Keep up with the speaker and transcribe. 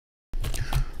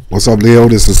What's up, Leo?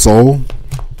 This is Soul.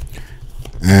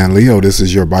 And Leo, this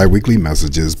is your bi-weekly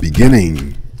messages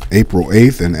beginning April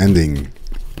 8th and ending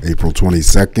April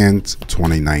 22nd,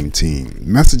 2019.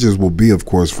 Messages will be, of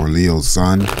course, for Leo's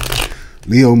sun,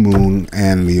 Leo moon,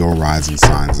 and Leo rising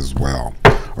signs as well.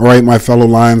 All right, my fellow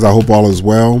lions, I hope all is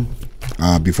well.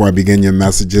 Before I begin your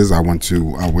messages, I want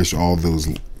to wish all those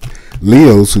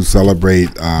Leos who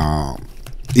celebrate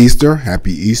Easter,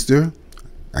 happy Easter.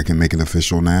 I can make it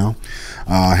official now.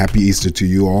 Happy Easter to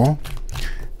you all.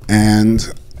 And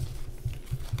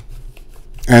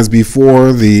as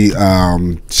before, the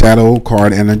shadow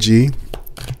card energy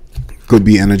could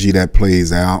be energy that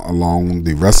plays out along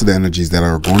the rest of the energies that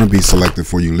are going to be selected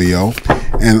for you, Leo.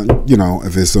 And, you know,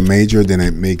 if it's a major, then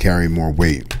it may carry more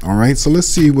weight. All right, so let's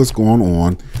see what's going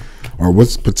on or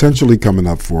what's potentially coming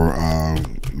up for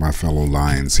my fellow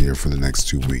lions here for the next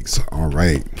 2 weeks. All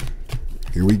right,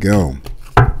 here we go.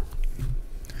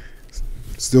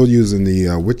 Still using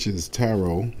the Witch's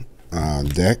Tarot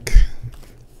deck.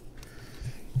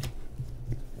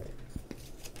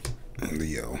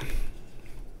 Leo.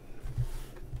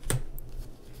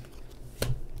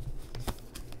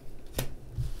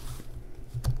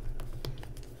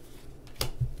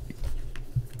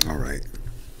 All right.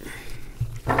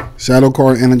 Shadow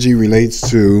card energy relates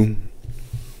to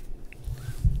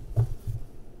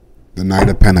the Knight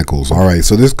of Pentacles. All right,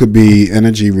 so this could be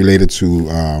energy related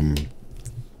to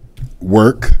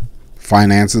work,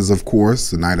 finances, of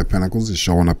course. The Knight of Pentacles is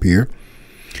showing up here.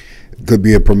 It could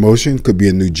be a promotion, could be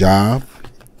a new job,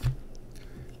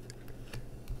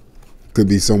 could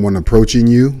be someone approaching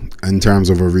you in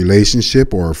terms of a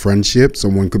relationship or a friendship.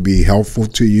 Someone could be helpful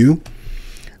to you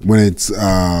when it's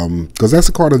because that's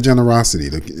a card of generosity.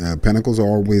 The Pentacles are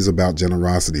always about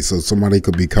generosity. So somebody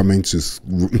could be coming to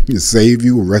save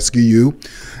you or rescue you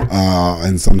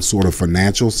in some sort of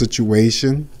financial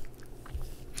situation.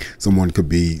 Someone could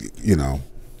be, you know,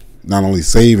 not only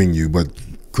saving you, but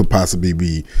could possibly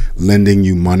be lending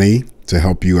you money to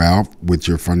help you out with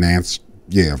your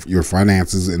your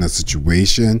finances in a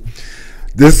situation.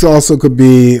 This also could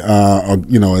be,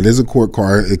 you know, it is a court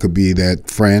card. It could be that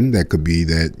friend, that could be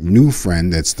that new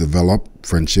friend that's developed,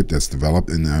 friendship that's developed,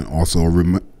 and then also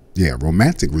a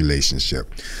romantic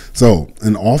relationship. So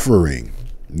an offering,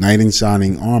 knight in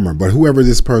shining armor. But whoever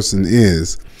this person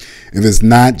is, if it's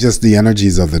not just the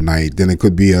energies of the knight, then it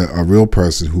could be a real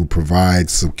person who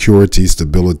provides security,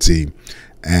 stability,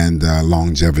 and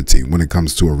longevity when it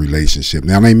comes to a relationship.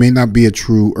 Now, they may not be a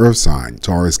true earth sign,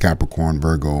 Taurus, Capricorn,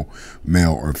 Virgo,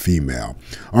 male or female.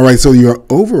 All right, so your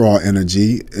overall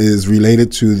energy is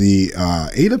related to the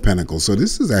Eight of Pentacles. So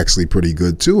this is actually pretty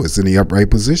good too. It's in the upright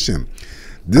position.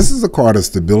 This is a card of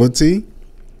stability.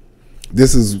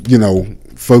 This is, you know,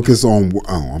 focus on,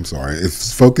 it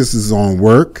focuses on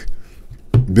work,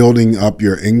 building up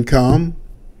your income.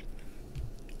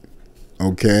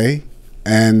 Okay.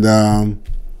 And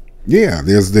yeah,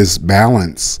 there's this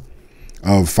balance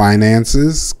of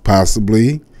finances,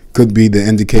 possibly. Could be the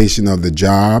indication of the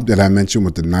job that I mentioned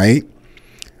with the knight.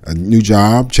 A new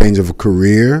job, change of a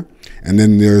career. And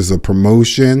then there's a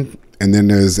promotion. And then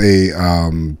there's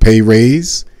a pay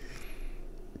raise,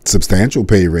 substantial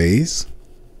pay raise.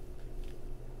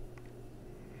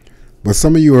 But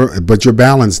some of you but you're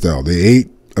balanced though. The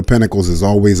Eight of Pentacles is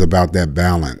always about that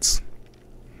balance.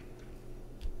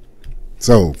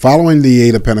 So following the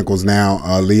Eight of Pentacles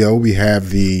now, Leo, we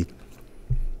have the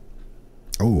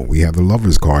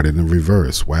Lover's card in the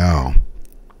reverse. Wow.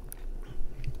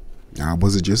 Now,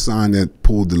 was it your sign that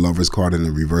pulled the Lover's card in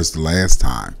the reverse the last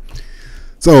time?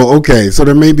 So, okay, so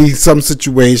there may be some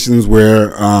situations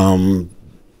where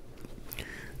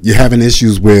you're having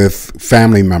issues with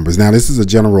family members. Now, this is a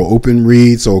general open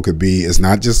read, so it could be, it's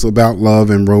not just about love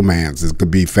and romance. It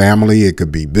could be family, it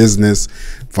could be business.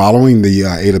 Following the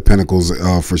Eight of Pentacles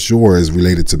for sure is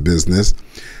related to business.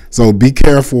 So be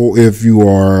careful if you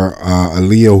are a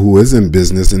Leo who is in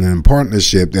business and in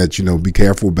partnership, that, you know, be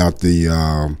careful about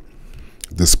the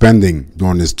spending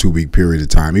during this 2-week period of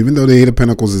time. Even though the Eight of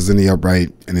Pentacles is in the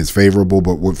upright and it's favorable,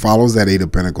 but what follows that Eight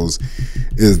of Pentacles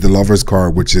is the Lover's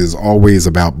card, which is always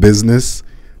about business,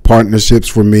 partnerships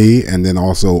for me, and then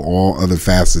also all other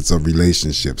facets of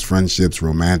relationships, friendships,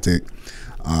 romantic,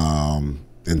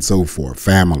 and so forth,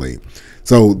 family.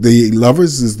 So the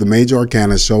Lovers is the major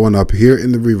arcana showing up here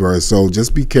in the reverse. So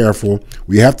just be careful.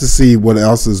 We have to see what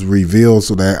else is revealed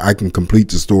so that I can complete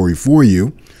the story for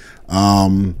you.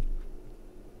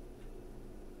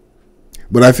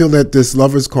 But I feel that this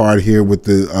Lover's card here with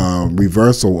the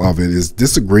reversal of it is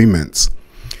disagreements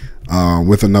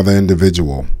with another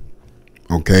individual.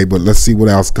 Okay, but let's see what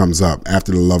else comes up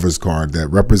after the Lover's card that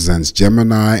represents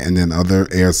Gemini and then other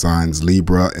air signs,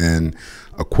 Libra and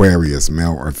Aquarius,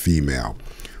 male or female.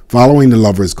 Following the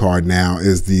Lover's card now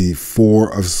is the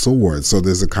Four of Swords. So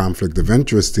there's a conflict of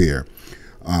interest here,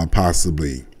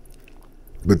 possibly.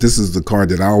 But this is the card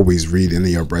that I always read in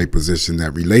the upright position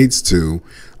that relates to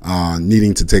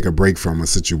needing to take a break from a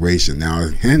situation. Now,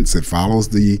 hence, it follows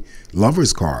the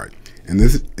Lover's card. And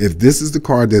if this is the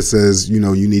card that says, you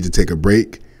need to take a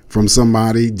break from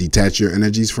somebody, detach your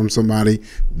energies from somebody,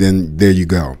 then there you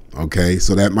go. Okay,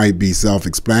 so that might be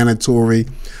self-explanatory.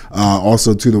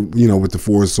 Also, to the with the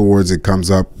Four of Swords, it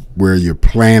comes up where you're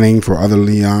planning for other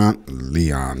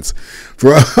Leons,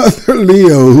 for other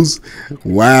Leos.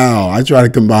 Wow, I try to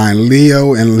combine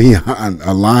Leo and Leon,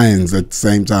 lions at the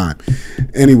same time.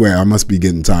 Anyway, I must be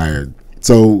getting tired.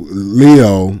 So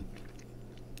Leo,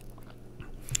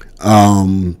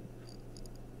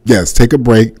 yes, take a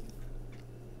break.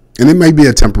 And it may be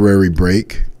a temporary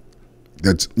break.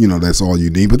 That's all you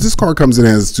need. But this card comes in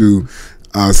as to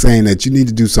saying that you need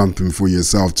to do something for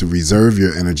yourself to reserve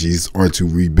your energies or to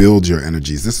rebuild your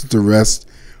energies. This is the rest,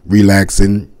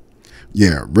 relaxation,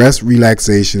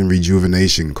 and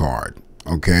rejuvenation card.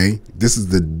 Okay, this is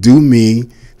the do me,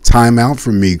 time out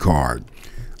for me card.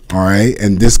 All right,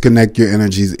 and disconnect your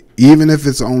energies, even if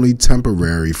it's only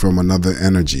temporary, from another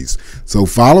energies. So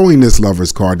following this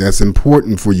Lover's card, that's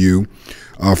important for you.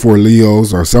 For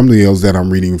Leos or some Leos that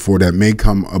I'm reading for that may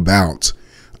come about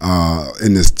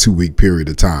in this 2-week period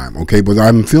of time. Okay, but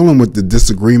I'm feeling with the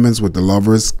disagreements with the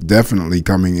Lovers definitely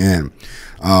coming in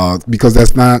because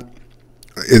that's not,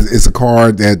 it's a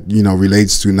card that,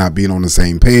 relates to not being on the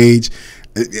same page.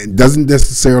 It doesn't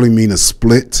necessarily mean a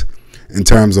split in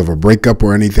terms of a breakup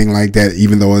or anything like that,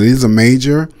 even though it is a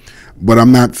major, but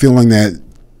I'm not feeling that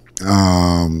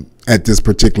at this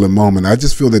particular moment. I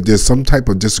just feel that there's some type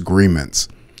of disagreements.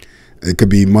 It could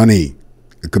be money.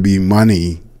 It could be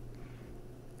money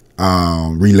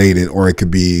related, or it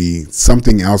could be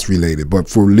something else related. But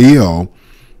for Leo,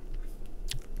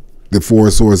 the Four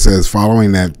of Swords says,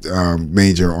 following that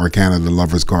major arcana, the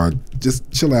Lover's card,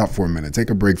 just chill out for a minute.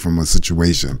 Take a break from a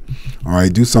situation. All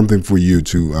right, do something for you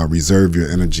to reserve your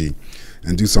energy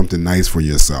and do something nice for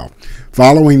yourself.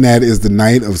 Following that is the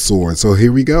Knight of Swords. So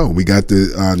here we go. We got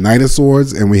the Knight of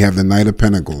Swords and we have the Knight of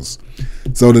Pentacles.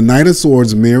 So the Knight of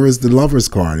Swords mirrors the Lover's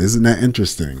card. Isn't that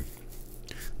interesting?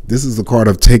 This is the card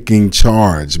of taking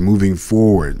charge, moving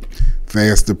forward,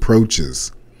 fast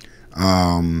approaches.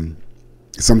 Sometimes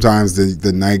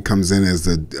the Knight comes in as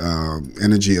the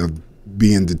energy of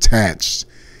being detached,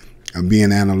 of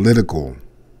being analytical.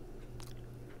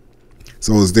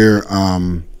 So is there...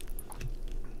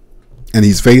 and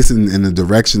he's facing in the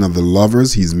direction of the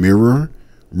Lovers. He's mirroring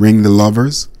the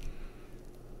Lovers.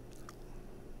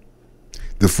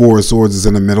 The Four of Swords is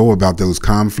in the middle about those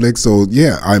conflicts. So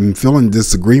yeah, I'm feeling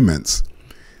disagreements.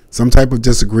 Some type of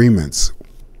disagreements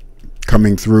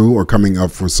coming through or coming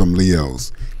up for some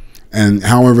Leos. And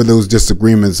however those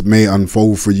disagreements may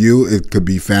unfold for you, it could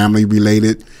be family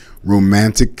related,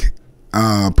 romantic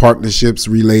partnerships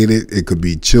related. It could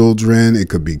be children. It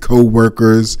could be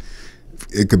co-workers.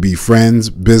 It could be friends,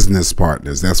 business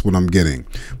partners. That's what I'm getting.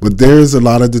 But there's a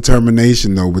lot of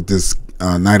determination, though, with this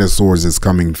Knight of Swords that's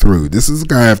coming through. This is a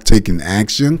guy I've taken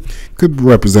action. Could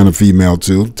represent a female,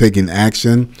 too. Taking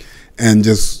action and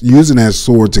just using that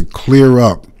sword to clear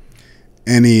up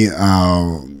any,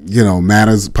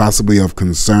 matters possibly of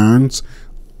concerns,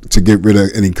 to get rid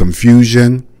of any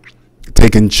confusion,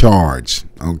 taking charge,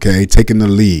 okay, taking the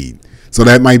lead. So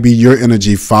that might be your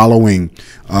energy following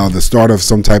the start of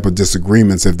some type of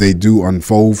disagreements if they do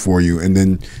unfold for you, and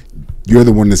then you're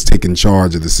the one that's taking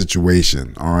charge of the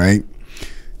situation. All right,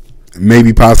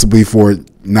 maybe possibly for it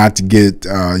not to get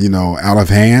out of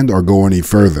hand or go any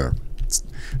further.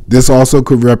 This also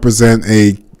could represent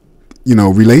a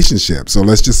relationship. So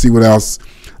let's just see what else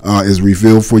is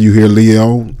revealed for you here,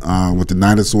 Leo, with the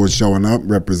Knight of Swords showing up,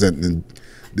 representing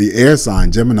the air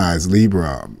sign, Gemini's,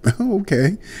 Libra.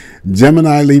 Okay.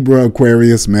 Gemini, Libra,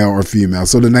 Aquarius, male or female.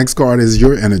 So the next card is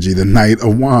your energy, the Knight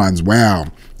of Wands. Wow.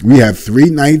 We have 3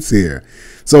 knights here.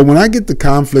 So when I get the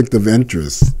conflict of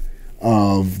interest,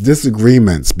 of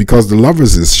disagreements, because the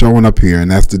Lovers is showing up here,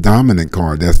 and that's the dominant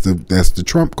card. That's the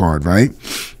trump card, right?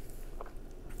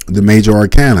 The major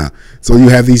arcana. So you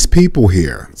have these people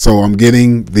here. So I'm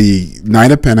getting the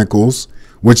Knight of Pentacles,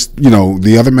 which,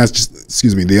 the other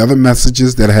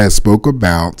messages that I had spoke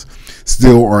about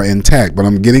still are intact, but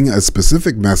I'm getting a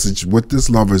specific message with this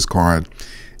Lover's card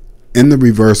in the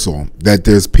reversal that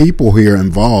there's people here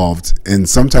involved in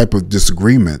some type of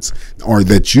disagreements, or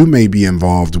that you may be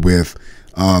involved with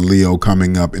Leo,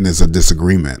 coming up, and it's a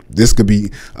disagreement. This could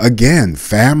be, again,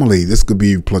 family. This could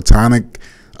be platonic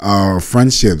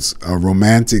friendships,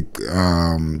 romantic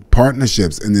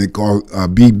partnerships, and it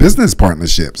could be business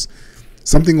partnerships.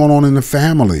 Something going on in the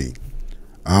family.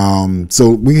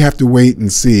 So we have to wait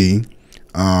and see.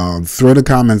 Throw the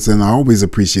comments in. I always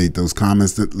appreciate those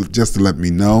comments just to let me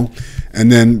know.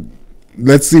 And then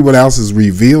let's see what else is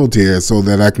revealed here so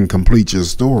that I can complete your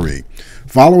story.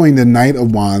 Following the Knight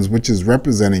of Wands, which is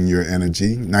representing your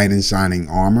energy, Knight in shining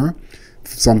armor,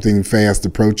 something fast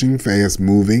approaching, fast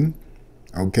moving,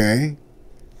 okay?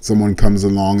 Someone comes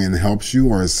along and helps you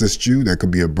or assists you. That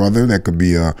could be a brother, that could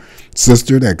be a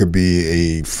sister, that could be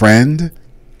a friend.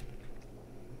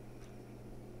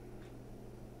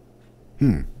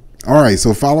 All right,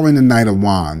 so following the Knight of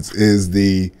Wands is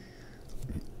the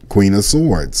Queen of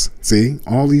Swords. See,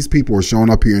 all these people are showing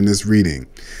up here in this reading.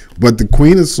 But the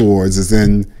Queen of Swords is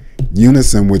in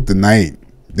unison with the Knight.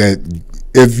 That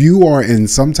if you are in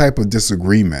some type of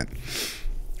disagreement,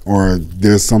 or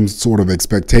there's some sort of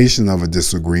expectation of a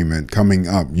disagreement coming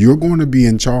up, you're going to be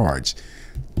in charge.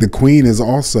 The Queen is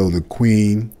also the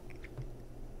queen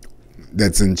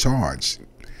that's in charge.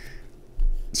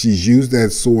 She's used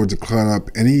that sword to clear up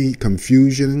any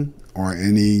confusion or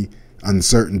any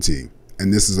uncertainty.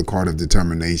 And this is a card of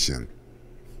determination.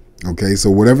 Okay,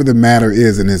 so whatever the matter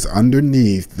is, and it's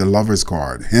underneath the Lover's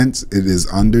card. Hence, it is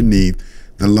underneath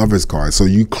the Lover's card. So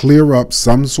you clear up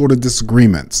some sort of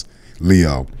disagreements,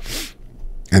 Leo,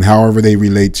 and however they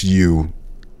relate to you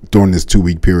during this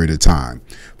 2-week period of time.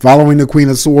 Following the Queen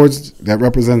of Swords, that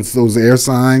represents those air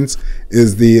signs,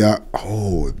 is the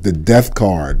Death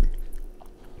card.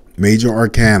 Major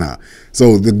Arcana.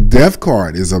 So the Death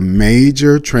card is a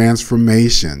major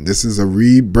transformation. This is a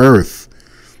rebirth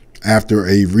after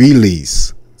a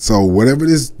release. So whatever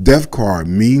this Death card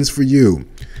means for you,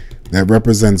 that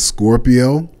represents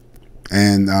Scorpio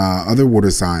and other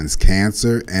water signs,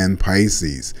 Cancer and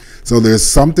Pisces. So there's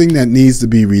something that needs to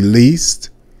be released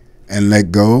and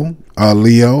let go,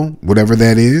 Leo, whatever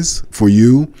that is for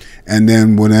you. And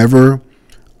then whenever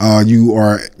you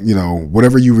are,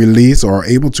 whatever you release or are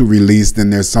able to release, then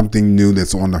there's something new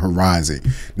that's on the horizon.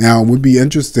 Now, it would be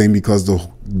interesting because the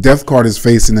Death card is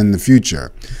facing in the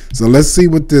future. So let's see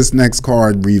what this next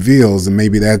card reveals, and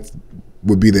maybe that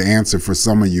would be the answer for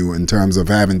some of you in terms of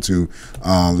having to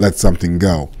let something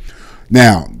go.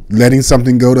 Now, letting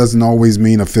something go doesn't always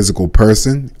mean a physical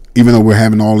person, even though we're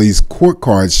having all these court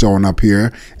cards showing up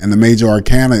here, and the Major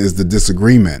Arcana is the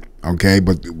disagreement, okay?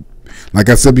 But like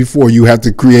I said before, you have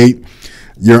to create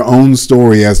your own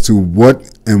story as to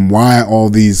what and why all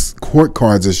these court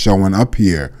cards are showing up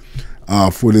here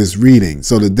for this reading.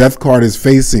 So the Death card is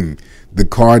facing the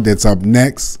card that's up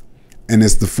next, and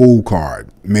it's the Fool card,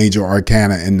 Major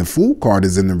Arcana, and the Fool card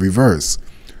is in the reverse.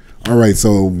 All right,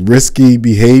 so risky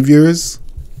behaviors.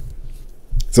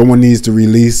 Someone needs to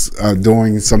release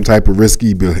doing some type of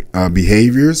risky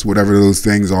behaviors, whatever those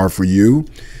things are for you.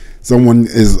 Someone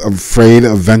is afraid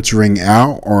of venturing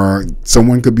out, or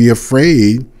someone could be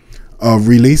afraid of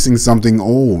releasing something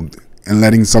old and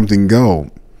letting something go.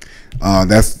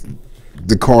 That's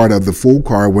the card of the Fool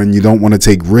card when you don't want to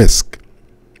take risk.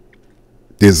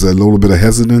 There's a little bit of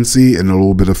hesitancy and a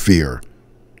little bit of fear.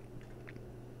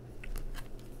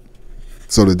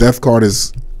 So the Death card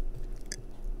is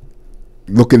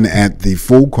looking at the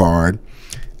Fool card.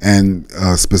 And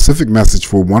a specific message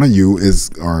for one of you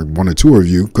is, or one or two of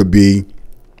you, could be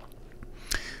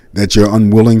that you're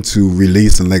unwilling to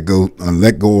release and let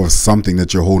go of something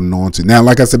that you're holding on to. Now,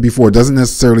 like I said before, it doesn't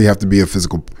necessarily have to be a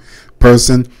physical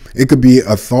person. It could be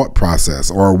a thought process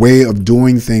or a way of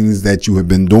doing things that you have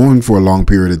been doing for a long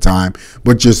period of time,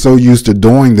 but you're so used to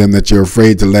doing them that you're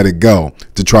afraid to let it go,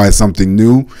 to try something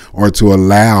new, or to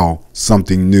allow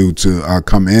something new to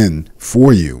come in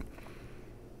for you.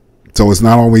 So it's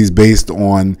not always based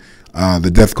on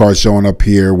the Death card showing up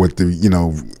here with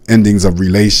the, endings of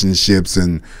relationships,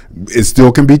 and it still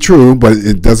can be true, but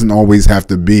it doesn't always have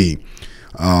to be.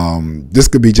 This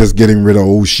could be just getting rid of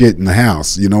old shit in the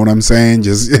house. You know what I'm saying?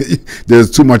 Just there's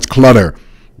too much clutter.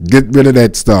 Get rid of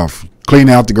that stuff. Clean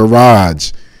out the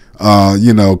garage.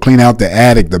 Clean out the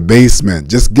attic, the basement.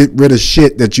 Just get rid of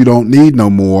shit that you don't need no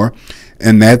more.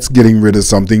 And that's getting rid of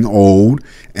something old.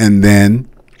 And then,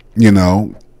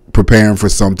 preparing for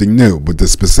something new. But the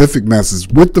specific message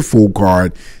with the Fool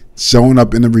card showing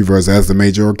up in the reverse as the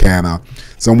Major Arcana,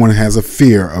 someone has a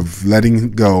fear of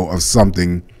letting go of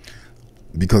something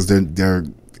because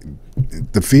the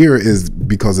fear is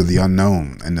because of the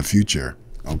unknown and the future.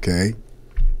 Okay,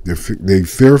 they're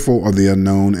fearful of the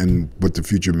unknown and what the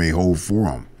future may hold for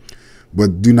them.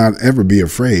 But do not ever be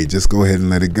afraid. Just go ahead and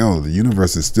let it go. The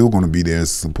universe is still going to be there to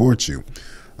support you.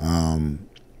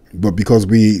 But because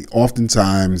we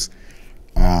oftentimes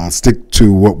stick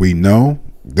to what we know,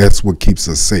 that's what keeps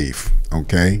us safe,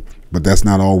 okay? But that's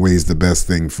not always the best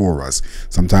thing for us.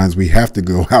 Sometimes we have to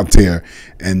go out there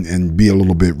and be a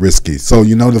little bit risky. So,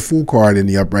 the Fool card in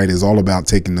the upright is all about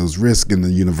taking those risks, and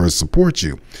the universe supports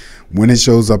you. When it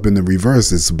shows up in the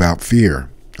reverse, it's about fear,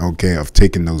 okay, of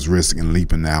taking those risks and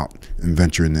leaping out and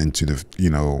venturing into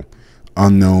the,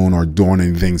 unknown, or doing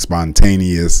anything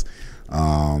spontaneous,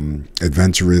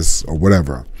 adventurous, or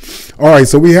whatever. All right,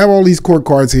 so we have all these court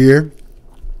cards here.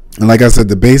 And like I said,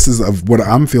 the basis of what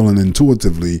I'm feeling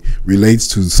intuitively relates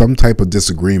to some type of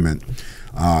disagreement.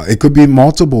 It could be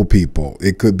multiple people.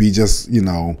 It could be just,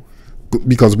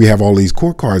 because we have all these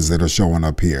court cards that are showing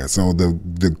up here. So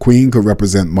the queen could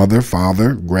represent mother,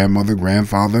 father, grandmother,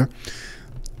 grandfather.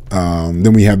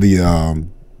 Then we have the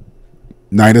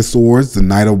Knight of Swords, the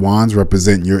Knight of Wands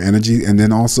represent your energy. And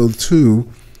then also, too,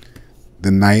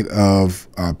 the Knight of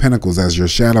Pentacles as your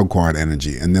shadow card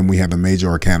energy. And then we have the Major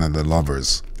Arcana, the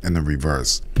Lovers, in the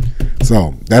reverse.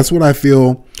 So that's what I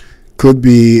feel could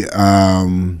be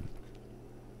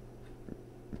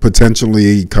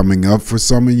potentially coming up for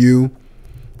some of you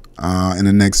in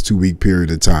the next 2-week period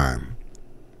of time.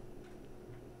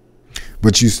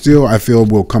 But you still, I feel,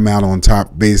 will come out on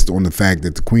top based on the fact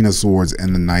that the Queen of Swords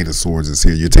and the Knight of Swords is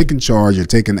here. You're taking charge. You're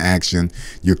taking action.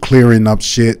 You're clearing up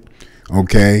shit.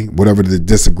 Okay, whatever the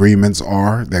disagreements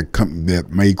are that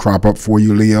may crop up for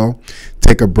you, Leo.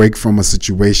 Take a break from a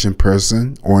situation,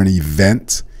 person, or an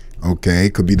event. Okay,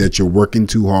 could be that you're working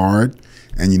too hard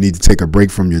and you need to take a break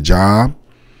from your job.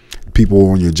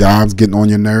 People on your jobs getting on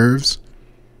your nerves.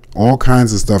 All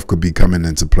kinds of stuff could be coming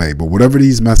into play. But whatever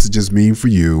these messages mean for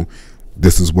you,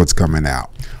 this is what's coming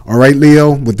out. All right,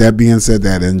 Leo, with that being said,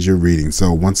 that ends your reading.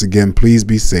 So once again, please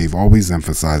be safe. Always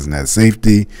emphasizing that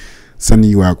safety.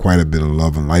 Sending you out quite a bit of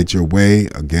love and light your way.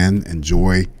 Again,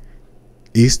 enjoy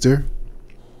Easter.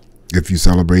 If you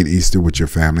celebrate Easter with your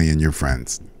family and your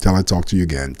friends. Till I talk to you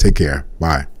again. Take care.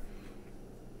 Bye.